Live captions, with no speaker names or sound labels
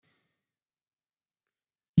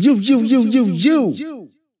You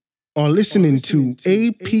are listening to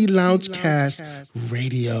AP Loungecast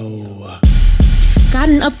Radio. Got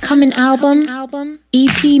an upcoming album,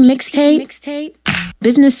 EP, mixtape,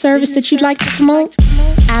 business service that you'd like to promote?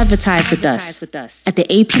 Advertise with us at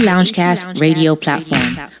the AP Loungecast radio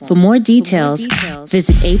platform. For more details,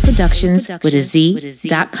 visit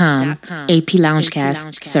aproductions.com. AP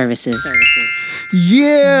Loungecast services.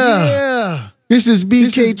 Yeah! This is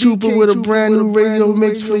BK Trooper with a brand new radio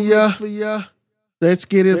mix for ya. Let's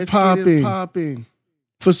get it popping.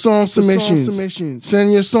 For song submissions,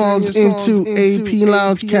 send your songs into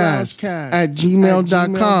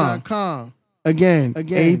aploungecast@gmail.com. Again,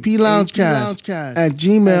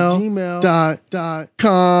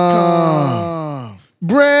 aploungecast@gmail.com.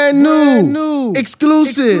 Brand new,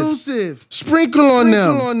 exclusive. Sprinkle on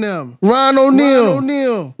them. Ron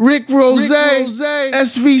O'Neal, Rick Rose,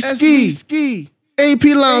 SV Ski,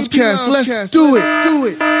 AP Loungecast. Let's do it.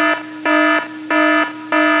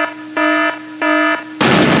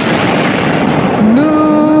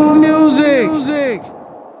 New music.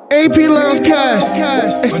 AP Loungecast.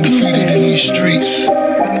 Exclusive in these streets. You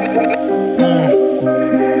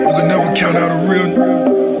can never count out a real.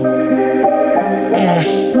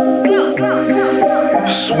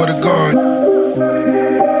 Swear to God,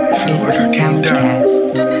 feel like I can't die.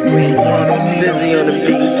 Dizzy on the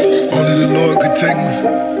beat. Only the Lord could take me.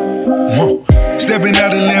 Stepping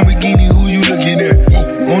out the Lamborghini, who you looking at?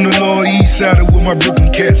 On the Lower East Side with my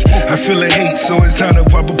Brooklyn cats. I feel the hate, so it's time to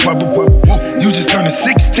pop. You just turned a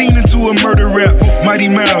 16 into a murder rap. Mighty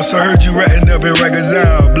Mouse, I heard you ratting up in Rikers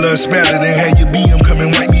Isle. Blood spattered and had your BM come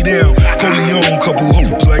and wipe me down. Corleone, couple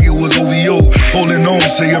hopes like it was OVO. Holding on,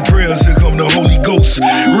 say your prayers, here come the Holy Ghost.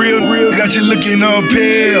 Real, got you looking all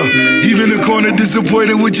pale. Even the corner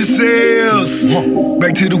disappointed with your sales.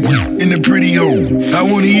 Back to the in the pretty hole. I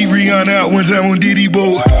wanna eat Rihanna out one time on Diddy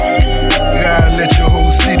boat. God, let your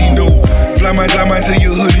whole city know. Fly my to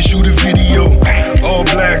your hood and shoot a video. All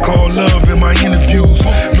black, all love in my interviews.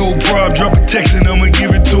 No prob, drop a text and I'ma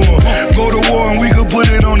give it to him. Go to war and we could put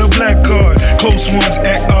it on a black card. Close ones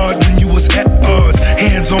act odd when you was at odds.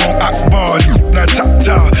 Hands on Akbar, not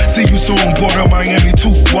top. See you soon, Port of Miami to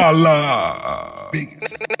Voila.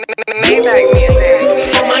 Maybach music.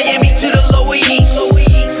 From Miami to the Lower East.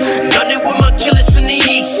 Done it with my killers from the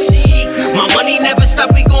East. My money never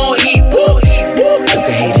stop, we gon' eat. You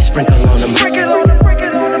can hate it, sprinkle on them. You can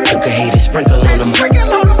hate it, sprinkle on them. You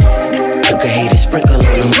can hate it, sprinkle on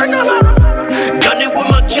them. Done it with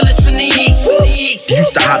my killers from the East.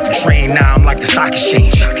 Used to hop the train, now I'm like the stock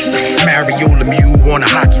exchange. Mariola Mew on a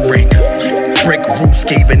hockey rink. Brick roofs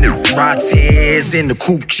gave in the dry tears. In the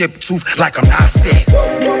coupe, chip tooth like I'm not sick.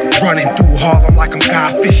 Running through Harlem like I'm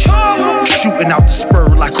Guy Fisher. Shooting out the spur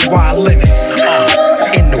like Kawhi Leonard.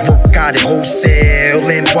 In the work, got it wholesale.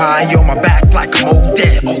 NY on my back like I'm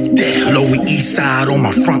Odell. Lower East Side on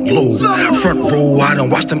my front load. Front row, I done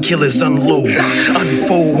watch them killers unload.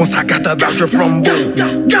 Unfold once I got the voucher from Bo.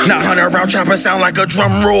 Now 100 round chopper sound like a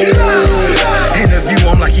drum roll. Interview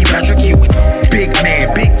him like he Patrick Ewing. Big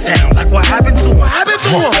man, big town, like what happened to him? I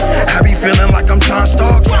be feeling like I'm John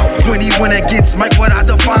Starks. When he went against Mike, what I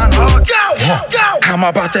define hard. How am I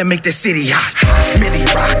about to make the city hot? Millie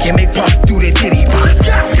rock and make puff through the ditty pop.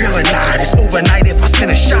 Feeling night, it's overnight if I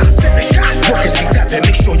send a shot. Workers be tapping,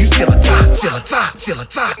 make sure you till a top.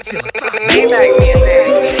 Maybach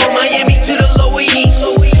music. From Miami to the Lower East.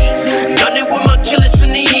 Done it with my killers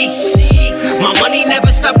from the East. My money never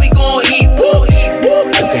stop, we gon' eat. You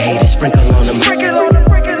can hate it, sprinkle on them. You can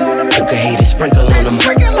hate it, sprinkle on them. You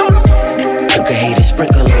can hate it,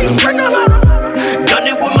 sprinkle on them. Done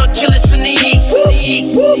it with my killers from the East.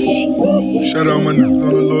 Shout out my niggas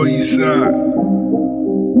on the Lower East Side.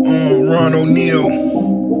 Ron O'Neal.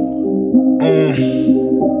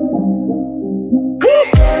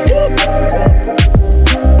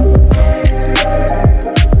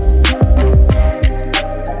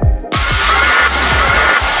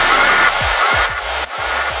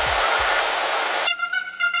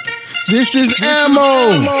 This is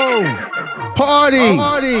Ammo. Party.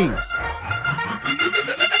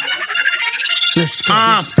 Let's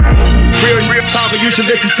go. Real talker, you should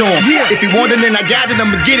listen to him. Yeah. If he want it, then I got it,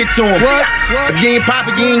 I'ma get it to him. What? If you ain't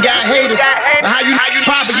poppin', you ain't got haters. How you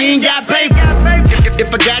poppin', you ain't got paper.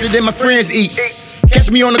 If I got it, then my friends eat.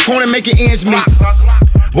 Catch me on the corner making ends meet.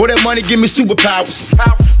 Boy, that money give me superpowers.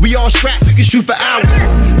 We all strapped, we can shoot for hours.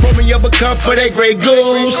 Pour me up a cup for that Grey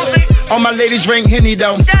Goose. All my ladies drink Henny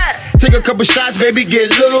though. Take a couple shots, baby, get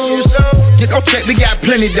loose. Just okay, we got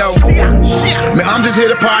plenty though. Man, I'm just here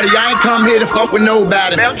to party. I ain't come here to fuck with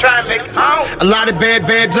nobody. Man, I'm trying to make it home. A lot of bad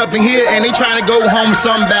babs up in here, and they trying to go home with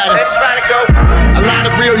somebody. Let's try to go. A lot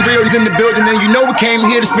of real real's in the building, and you know we came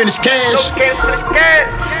here to spend this cash.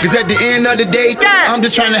 Cause at the end of the day, I'm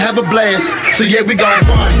just trying to have a blast. So yeah, we gon'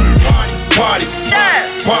 party, party,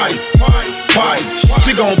 party, party.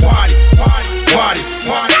 We gon' party, party,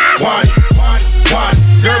 party, party, party.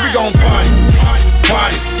 Girl, we gon' party,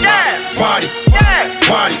 party, party,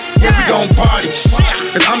 party. Yeah, we gon' party.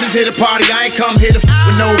 Cause I'm just here to party, I ain't come here to fuck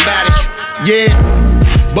with nobody. Yeah,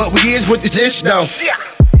 but we is with this ish though.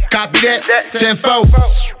 Copy that, 10-4.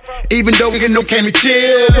 Even though we get no came to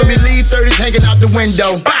chill, when we leave, 30s hanging out the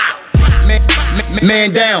window.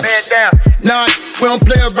 Man down. Nah, we don't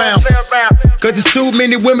play around. Cause there's too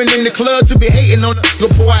many women in the club to be hating on us.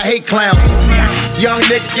 Boy, I hate clowns. Young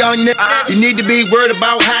nigga, you need to be worried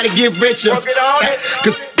about how to get richer.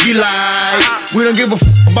 Cause we like, we don't give a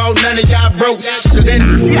about none of y'all broke. So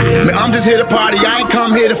then, man, I'm just here to party. I ain't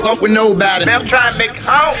come here to fuck with nobody. Man, I'm trying to make it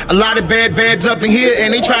home. A lot of bad babs up in here,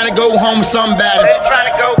 and they trying to go home with somebody. They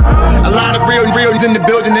trying to go home. A lot of real's in the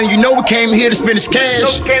building, and you know we came here to spend this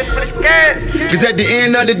cash. Cause at the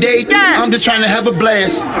end of the day, I'm just trying to have a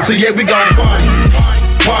blast. So yeah, we gon' party,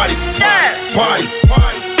 party, party,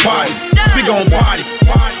 party. We gon' party,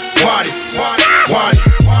 party, party,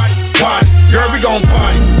 party. Girl, we gon'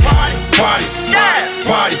 party, party,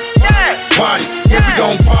 party, party. Yeah, we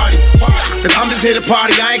gon' party. Cause I'm just here to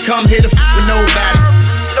party, I ain't come here to fuck with nobody.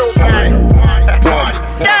 Party, party,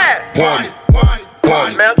 party,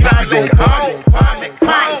 party. Man, I'm trying to make it home. Party,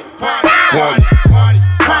 party, party,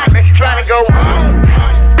 party. Man, you trying to go home.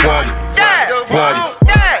 Party,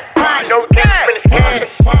 party, No, we can't finish cash.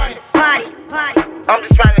 I'm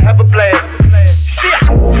just trying to have a blast.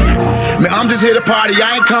 man, I'm just here to party.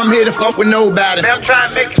 I ain't come here to fuck with nobody. Man, I'm trying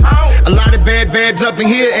to make it home. A lot of bad babs up in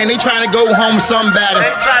here, and they trying to go home with somebody.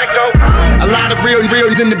 Let's try to go home. A lot of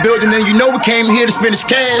real's in the building, and you know we came here to spend this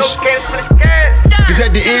cash. No, we can't finish cash. Cause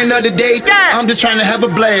at the end of the day, I'm just trying to have a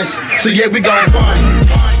blast. So yeah, we gon' party,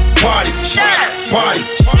 party, party,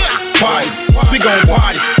 party. We gon'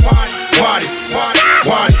 party, party,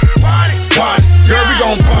 party, party. Girl, we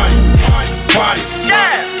gon' party, party,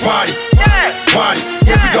 party, party.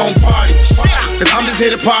 Yeah, we gon' party. Cause I'm just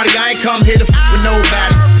here to party, I ain't come here to fuck with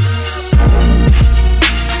nobody.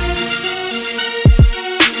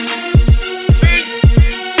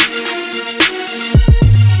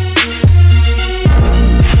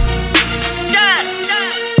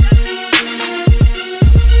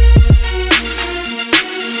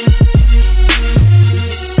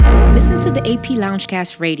 The AP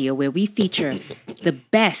Loungecast Radio, where we feature the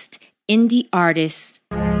best indie artists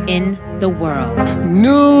in the world.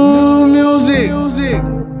 New music.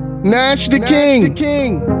 Nash the King.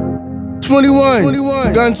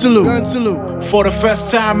 21. Gun salute. For the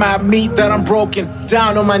first time I meet that I'm broken,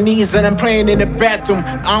 down on my knees and I'm praying in the bathroom.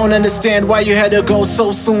 I don't understand why you had to go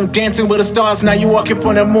so soon. Dancing with the stars, now you walking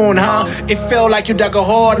on the moon, huh? It felt like you dug a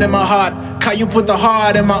hole in my heart. How you put the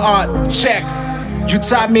heart in my art? Check. You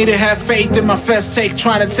taught me to have faith in my first take.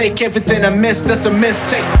 Trying to take everything I missed, that's a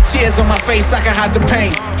mistake. Tears on my face, I can hide the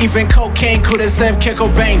pain. Even cocaine couldn't save Kurt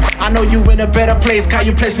Cobain. I know you in a better place, cause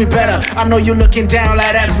you place me better. I know you looking down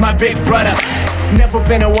like that's my big brother. Never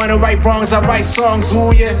been the one to right wrongs, I write songs,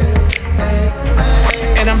 ooh yeah.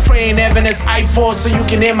 And I'm praying heaven is iPod so you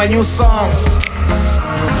can hear my new songs.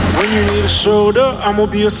 When you need a shoulder, I'ma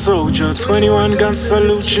be a soldier. 21 gun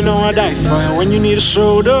salute, you know I die for you. When you need a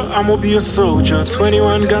shoulder, I'ma be a soldier.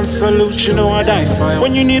 21 gun salute, you know I die for you.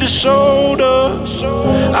 When you need a shoulder,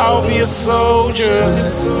 I'll be a soldier.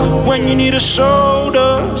 When you need a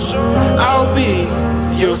shoulder, I'll be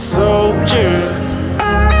your soldier.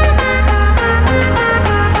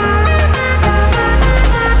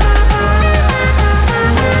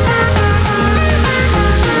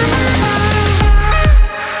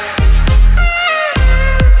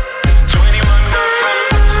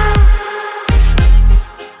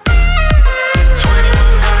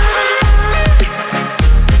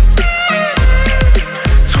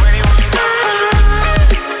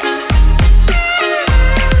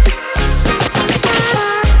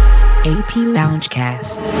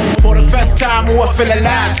 Loungecast. For the first time, I feel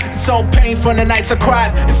alive. It's all pain from the nights I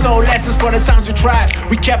cried. It's all lessons from the times we tried.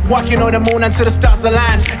 We kept walking on the moon until the stars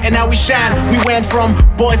aligned. And now we shine. We went from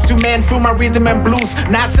boys to men through my rhythm and blues.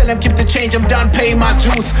 Now I tell them keep the change, I'm done paying my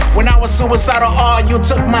dues. When I was suicidal, you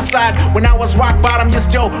took my side. When I was rock bottom, you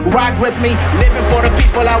still ride with me. Living for the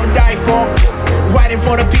people I would die for. Riding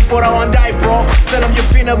for the people that won't die, bro. Tell them you're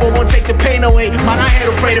finna, but won't take the pain away. Man, I had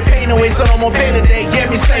to pray the pain away, so no more pain today. Hear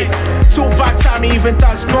me say, Tupac, Tommy, even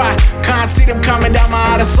thugs cry. Can't see them coming down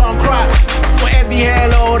my other song cry. For every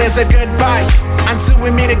hello, there's a goodbye. Until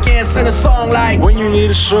we meet again, sing a song like, when you need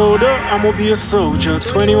a shoulder, I'ma be a soldier.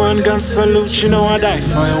 21 gun salute, you know I die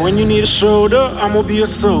for you. When you need a shoulder, I'ma be a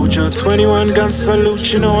soldier. 21 gun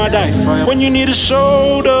salute, you know I die for you. When you need a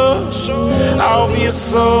shoulder, I'll be a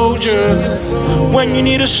soldier. When you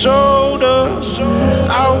need a shoulder,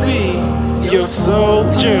 I'll be your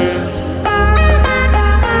soldier.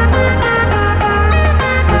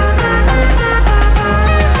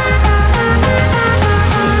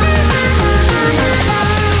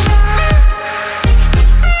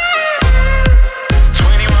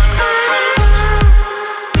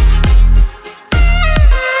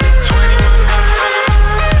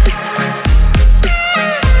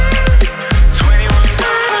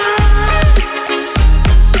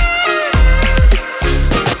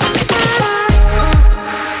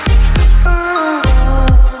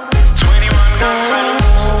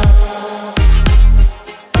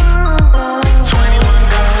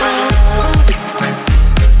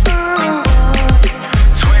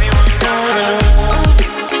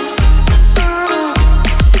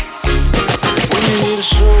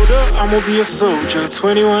 I'ma be a soldier.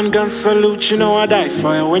 21 gun salute, you know I die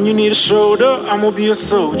for you. When you need a shoulder, I'ma be a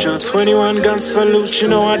soldier. 21 gun salute, you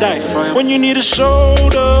know I die for you. When you need a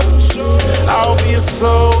shoulder, I'll be a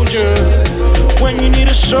soldier. When you need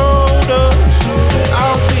a shoulder,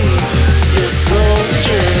 I'll be your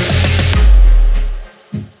soldier.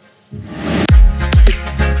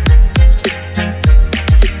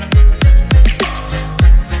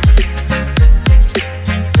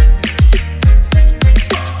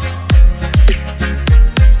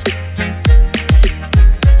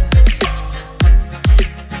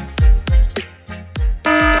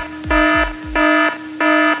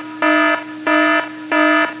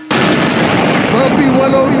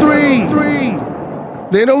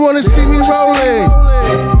 They don't wanna see me rolling.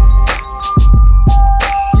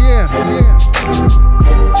 Yeah.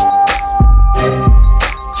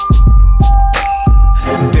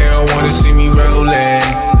 They don't wanna see me rolling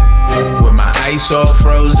with my ice all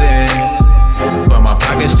frozen, but my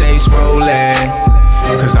pockets stay swollen,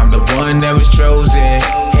 cause I'm the one that was chosen.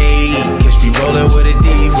 Hey, catch me rolling with a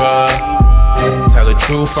diva. Tell the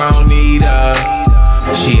truth, I don't need her.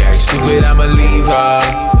 She act stupid, I'ma leave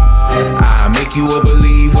her. I'll make you a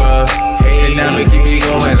believer. Hey, and I'ma keep it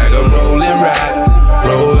going like a rolling rock.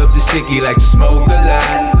 Roll up the sticky like to smoke a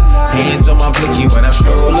lot. Hands on my blicky when I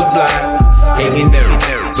stroll a block. Hating never,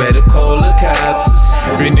 better call the cops.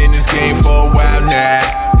 Been in this game for a while now.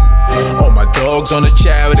 All my dogs on the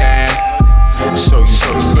chow down. So you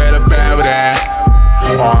better bow down,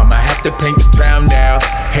 or I'ma have to paint the town now.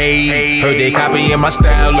 Hey, heard they copying my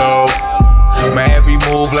style, oh. My every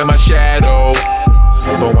move like my shadow.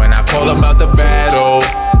 But when I call them out the battle,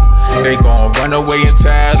 they gon' run away and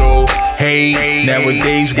tattle. Hey,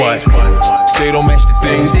 nowadays what? Say don't match the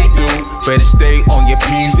things they do. Better stay on your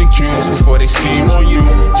P's and Q's before they scheme on you.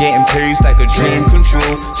 Getting paid like a dream come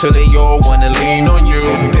true, till they all wanna lean on you.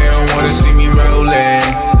 They don't wanna see me rolling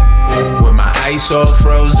with my ice all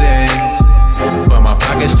frozen, but my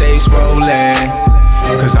pockets stay swollen,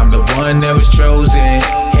 cause I'm the one that was chosen.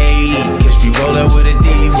 Hey, catch me rolling with a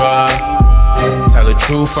diva. Tell the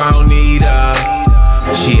truth, I don't need her.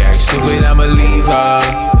 She act stupid, I'ma leave her.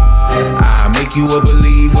 I'll make you a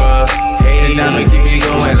believer. Hey, and I'ma keep it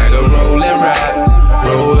going like a rolling rock.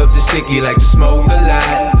 Roll up the sticky like to smoke a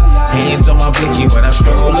lot. Hands on my blicky when I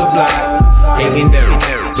stroll a block. Hating never,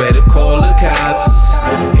 better call the cops.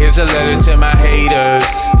 Here's a letter to my haters.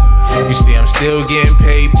 You see I'm still getting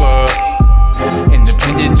paper.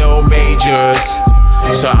 Independent, no majors.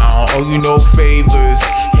 So I don't owe you no favors.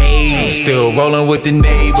 Hey, still rolling with the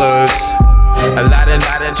neighbors. A lot of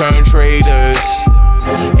turn traders.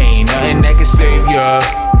 Ain't nothing that can save ya.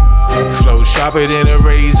 Flow sharper than a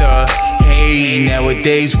razor. Hey,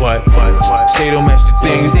 nowadays what? Say don't match the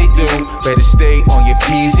things they do. Better stay on your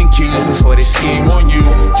P's and Q's before they scheme on you.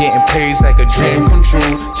 Getting paid like a dream come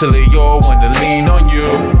true, till they all wanna lean on you.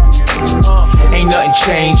 Ain't nothing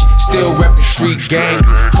changed, still reppin' street gang.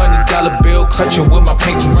 $100 bill clutching with my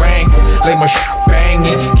pinky ring. Lay my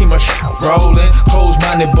banging, keep my rolling.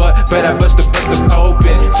 Close-minded, but bet I bust the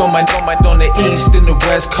open. For my on the east and the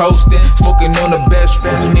west coastin'. Smoking on the best,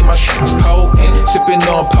 need my shit potent. Sipping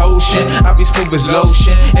on potion, I be smooth as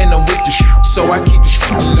lotion. And I'm with the so I keep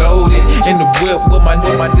the loaded. In the whip with my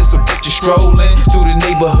just a bitch strolling through the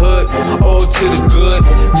neighborhood, all to the good.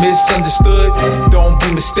 Misunderstood, don't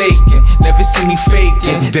be mistaken. Never see me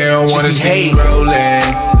faking. They don't wanna see me rolling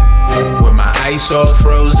with my ice all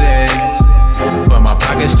frozen, but my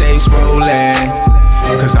pocket stays swollen,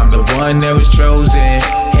 cause I'm the one that was chosen.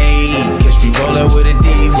 Hey, catch me rollin' with a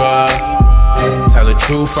diva. Tell the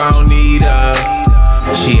truth, I don't need her.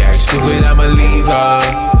 She act stupid, I'ma leave her.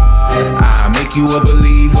 I'll make you a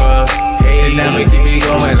believer. Hey, now we keep it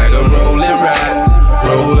going like a rollin' ride.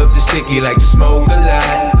 Roll up the sticky like to smoke a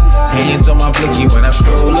lot. Hands on my blicky when I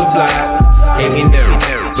stroll a block. Hey, me never,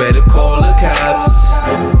 better call the cops.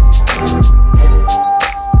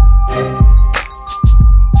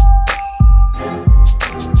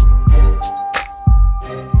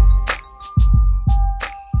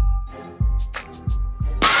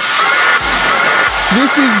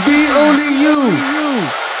 This is Be Only You.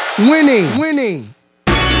 Winning.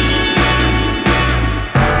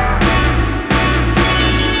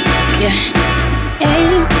 Yeah.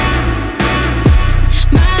 Ay.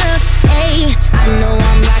 My love, ay. I know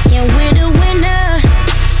I'm rocking with a winner.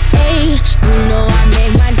 Ay. You know I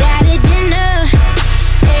made my daddy dinner.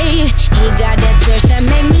 Ay. He got that touch that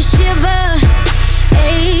make me shiver.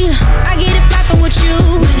 Ay. I get it poppin' with you.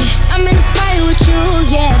 I'm in the fire with you,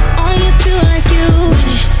 yeah. Only if you like you.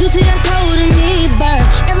 You see them cold in me, burn.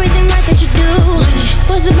 Everything right that you do.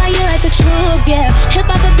 What's about you like a true, yeah. Hip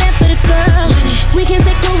hop a band for the girl. We can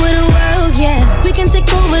take over the world, yeah. We can take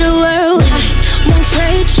over the world. I won't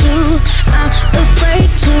trade you. I'm afraid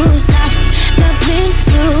to stop loving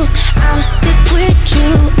you. I'll stick with you.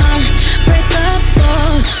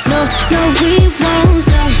 Unbreakable. No, we won't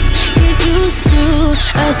stop. Get used to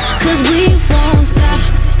us, cause we won't stop.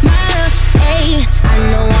 My love, ayy. I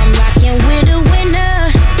know I'm rocking with a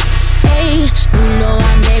winner. Ayy. You know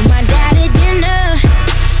I made my daddy dinner.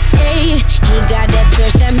 Ayy. He got that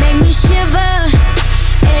touch that make me shiver.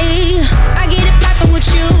 Ayy. I get it poppin' with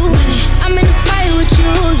you. I'm in the fire with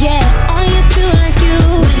you, yeah. Only if you like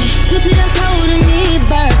you. You see them cold in me,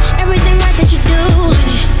 burn. Everything right that you do.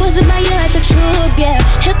 What's about you like a truth, yeah.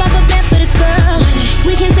 Hip hop a band for the girl.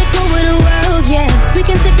 We can take over the world, yeah. We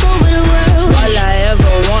can take over the world. All I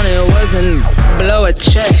ever wanted wasn't blow a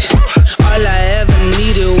check. All I ever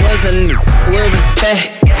needed wasn't with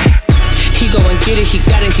respect. He go and get it, he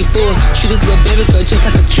got it, he full. Shoot his little baby girl just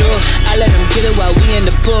like a jewel. I let him get it while we in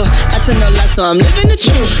the pool. I tell no lies, so I'm living the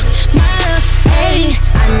truth. My love, ayy.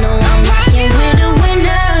 I know I'm rocking with a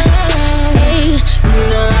winner. Ayy. You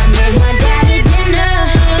know I made my daddy dinner.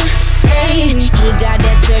 Ayy. He got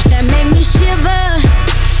that touch that make me shiver.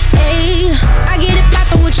 Ayy. I get it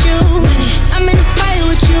poppin' with you. I'm in the fire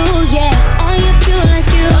with you, yeah. Only if you like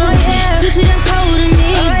you. You see them cold in me,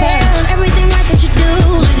 burn. Everything right that you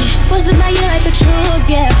do. What's about you like a truth,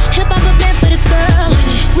 yeah. Hip hop a band for the girl.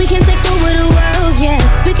 We can take over the world, yeah.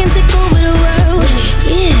 We can take over the world,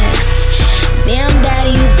 yeah. Damn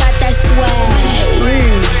daddy, you got that swag.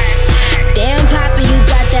 Damn poppy, you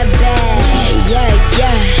got that bag. Yeah.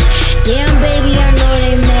 Damn baby, I know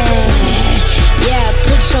they mad. Yeah,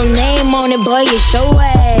 put your name on it, boy, it's your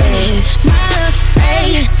ass. My love,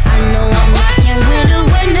 ayy. I know I'm rocking with a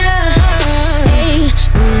winner. Ayy.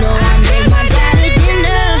 You know I made my daddy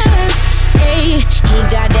dinner. Ayy. He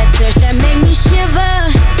got that touch that make me shiver.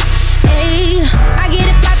 Ayy. I get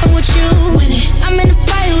it poppin' with you. I'm in the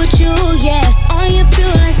fire with you, yeah. Only if you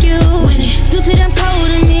like you. You see them cold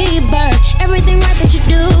in me, burn. Everything right that you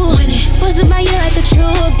do. What's about you like a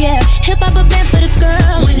truth, yeah. Hip hop a band for the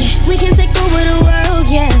girl. We can take over the world,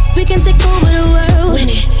 yeah. We can take over the world.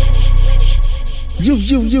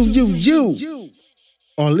 You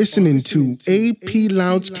are listening to AP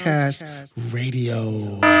Loungecast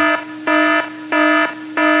Radio.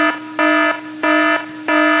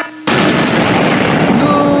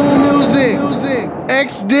 New music,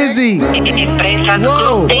 X Dizzy.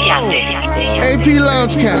 Whoa, AP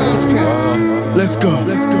Loungecast. Let's go.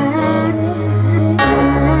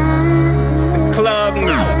 Club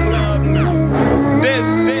this.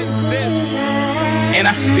 And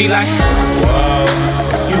I be like, whoa,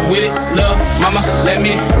 you with it, love, mama, let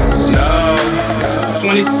me know.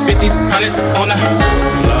 20s, 50s, 100s on the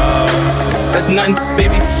low. That's nothing,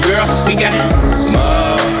 baby girl, we got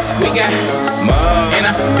more. And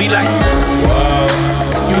I be like, whoa,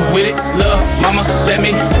 you with it, love, mama, let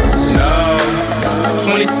me know.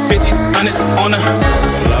 20s, 50s, 100s on the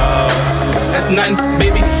low. That's nothing,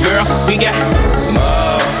 baby girl, we got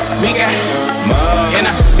more.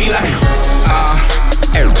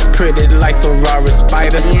 with it like Ferrari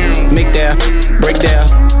spiders. Make that, break that,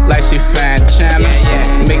 like she fine china.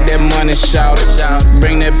 Make that money shout it,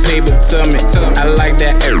 bring that paper to me. I like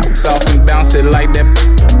that soft and bounce it like that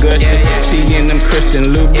gush. She in them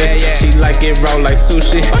Christian Lucas. She like it raw like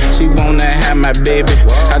sushi. She wanna have my baby.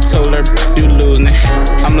 I told her you losing it.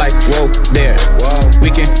 I'm like, whoa there, we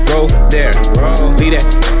can roll there. Leave that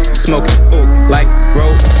smoking, ooh, like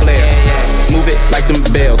role players. Move it like them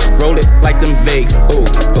bells, roll it like them Vegas. Ooh,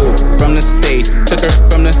 ooh, from the stage, took her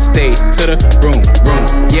from the stage to the room.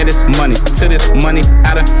 Yeah, this money, to this money,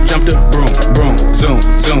 I done jumped the broom.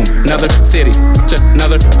 Zoom, another city,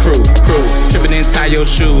 another cruise. Tripping in, tie your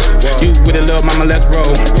shoes. You with a little mama, let's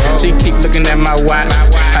roll. She keep looking at my watch,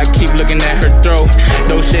 I keep looking at her throat.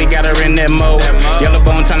 Those shit got her in that mode. Yellow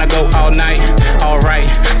bone tryna go all night. Alright,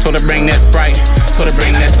 told her bring that Sprite.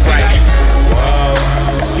 Whoa,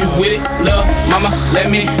 you with it, love, mama,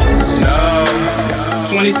 let me know.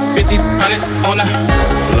 20s, 50s, 100s on the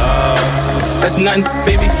low. That's nothing,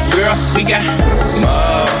 baby girl, we got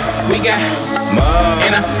more.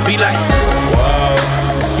 And I be like, whoa,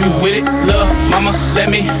 you with it, love, mama, let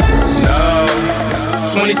me know.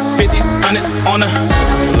 20s, 50s, 100s on the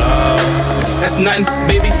low. That's nothing,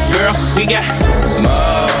 baby girl, we got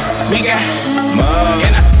more.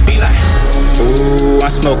 And I be like, ooh, I'm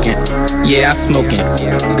smoking, yeah, I'm smoking.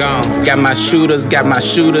 Gone, got my shooters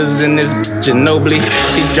in this Ginobili.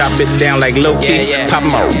 She drop it down like low-key, pop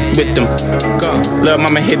 'em out with them. Love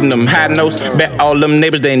mama hitting them high notes, bet all them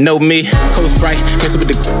neighbors, they know me. Coast bright, kiss with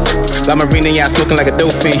the La Marina, yeah, I'm smoking like a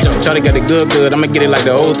dope fiend. Charlie got it good, I'ma get it like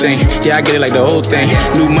the old thing. Yeah, I get it like the old thing.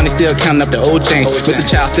 New money still counting up the old change. With the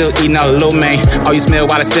child still eating all the low main. All you smell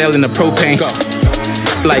while I sell in the propane.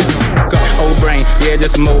 Like old brain, yeah,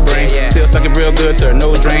 just some old brain. Still sucking real good to her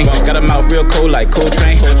nose drain. Got her mouth real cold like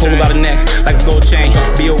Coltrane. Whole lot of neck like a gold chain.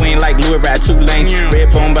 B.O.N. like Louis ride 2 lanes.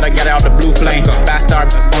 Red bone, but I got it out the blue flame. 5-star,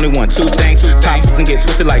 only want 2 things. Pop and get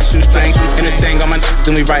twisted like shoestrings. And this thing on my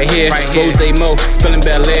then we right here. Rose Mo, spilling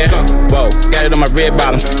Bel Air. Whoa, got it on my red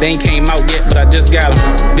bottom. They ain't came out yet, but I just got them.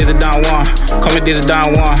 Dizzy Don Juan, call me Dizzy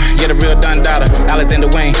Don Juan. Yeah, the real Don Dada.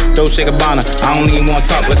 Alexander Wayne, Dolce Gabbana. I don't even want to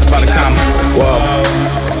talk, let's about a comma. Whoa,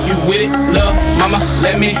 you with it, love, mama,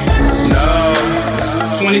 let me know.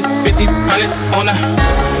 20s, 50s, 100s on the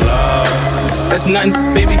low. That's nothing,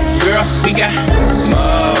 baby girl, we got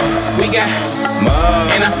more.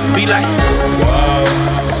 And I be like, whoa,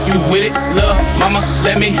 you with it, love, mama,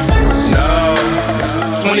 let me know.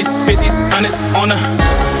 20s, 50s, 100s on the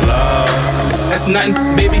low. That's nothing,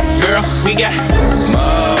 baby girl, we got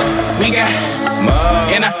more.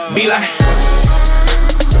 And I be like,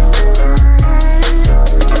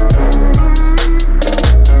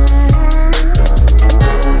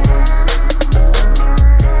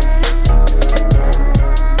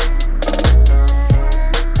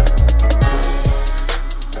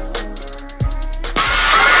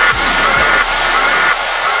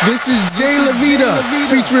 This is Jay La Vida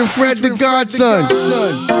featuring Fred the Godson.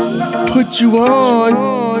 Put you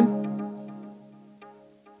on.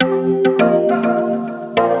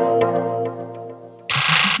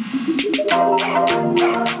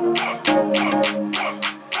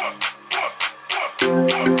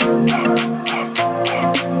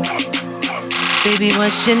 Baby,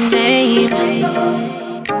 what's your name?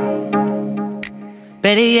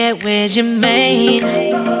 Better yet, where's your mane?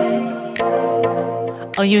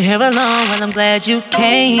 Oh, you here alone? Well, I'm glad you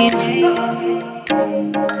came.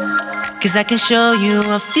 Cause I can show you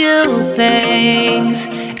a few things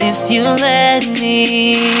if you let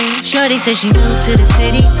me. Shorty said she moved to the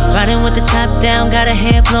city, riding with the top down, got her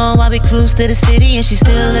hair blown while we cruise to the city. And she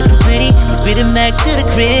still looking pretty, speeding back to the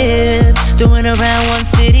crib, doing around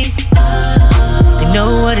 150. You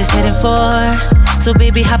know what it's heading for, so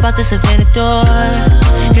baby hop out the Savannah door.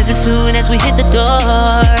 Cause as soon as we hit the door,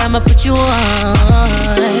 I'ma put you on.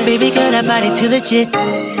 Baby girl, that body too legit.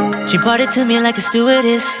 She brought it to me like a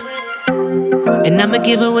stewardess, and I'ma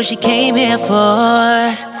give her what she came here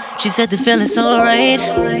for. She said the feeling's alright.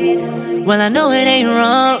 Well, I know it ain't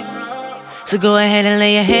wrong, so go ahead and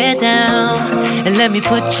lay your head down and let me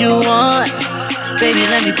put you on. Baby,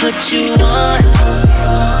 let me put you on.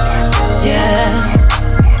 Yeah,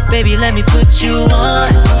 baby, let me put you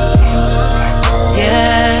on.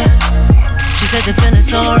 Yeah, she said the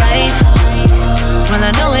feeling's alright. Well,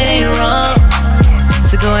 I know it ain't wrong,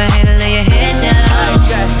 so go ahead and lay your head down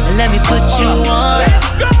and let me put you on.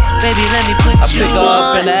 Baby, let me put you on. I pick her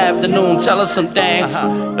up in the afternoon, tell her some things.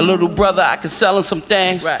 A little brother, I can sell him some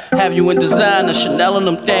things. Have you in designer, Chanel and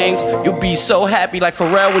them things. You'll be so happy like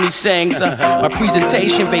Pharrell when he sings. My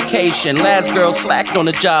presentation, vacation. Last girl slacked on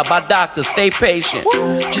the job. Our doctor, stay patient.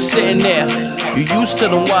 Just sitting there. You used to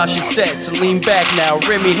them while she said. So lean back now,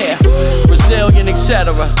 Remy here. Brazilian,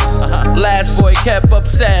 etc. Last boy kept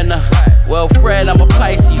upsetting her. Well, Fred, I'm a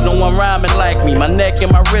Pisces. No one rhyming like me. My neck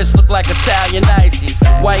and my wrist look like Italian ices.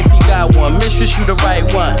 Wifey got one, mistress, you the right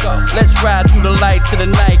one. Let's ride through the light till the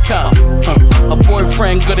night come. A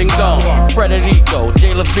boyfriend good and gone. Frederico,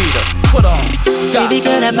 J. La Vida, put on. Baby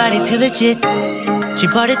girl, that body too legit. She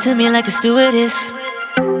brought it to me like a stewardess.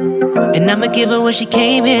 And I'ma give her what she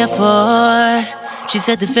came here for. She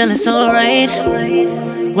said the feeling's alright.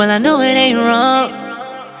 Well, I know it ain't wrong.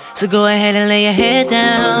 So go ahead and lay your head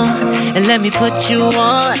down and let me put you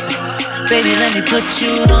on. Baby, let me put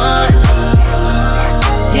you on.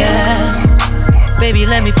 Yeah. Baby,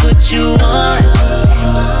 let me put you on.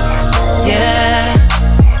 Yeah.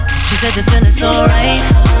 She said the feeling's alright.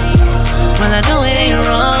 Well, I know it ain't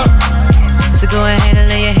wrong. So go ahead and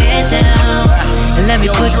lay your head down and let me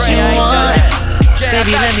put you on.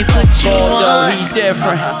 Baby, let me put you on. He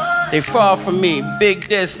different. They far from me, big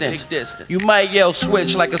distance. You might yell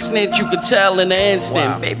switch like a snitch, you could tell in an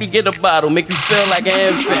instant. Baby, get a bottle, make you feel like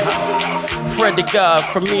an infant. Fred the God,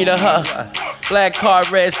 from me to her. Black card,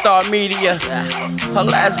 red star media. Her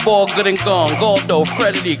last ball good and gone. Goldo,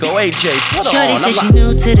 Frederico, AJ, put her Shorty on. say she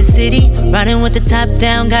new to the city, riding with the top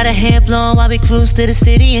down, got her hair blown while we cruise to the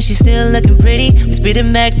city, and she still looking pretty. We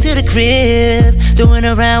speeding back to the crib, doing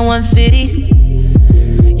around 150.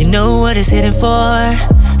 You know what it's hitting for.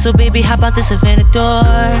 So baby, hop out the Savannah door.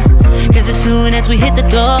 Cause as soon as we hit the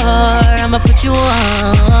door, I'ma put you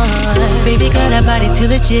on. Baby girl, that body too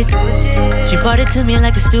legit. She brought it to me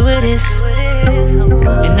like a stewardess.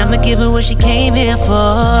 And I'ma give her what she came here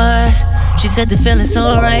for. She said the feeling's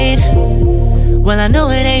alright. Well, I know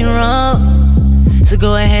it ain't wrong. So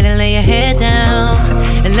go ahead and lay your head down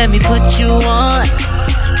and let me put you on.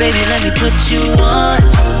 Baby, let me put you on.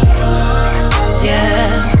 Yeah.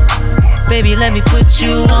 Baby, let me put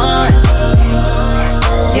you on.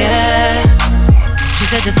 Yeah. She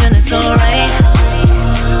said the feeling's alright.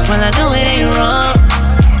 Well, I know it ain't wrong.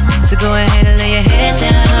 So go ahead and lay your head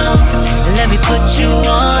down and let me put you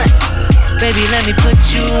on. Baby, let me put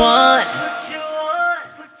you on.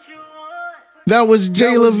 That was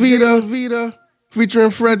J. La Vida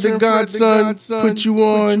featuring Fred the Godson. Put you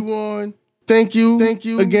on. Thank you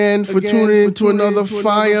again for tuning in to another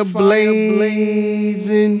fire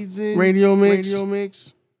blazing radio mix.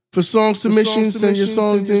 For song submissions, send your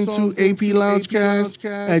songs into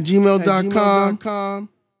aploungecast@gmail.com.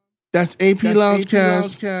 That's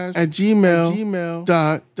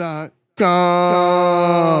aploungecast@gmail.com.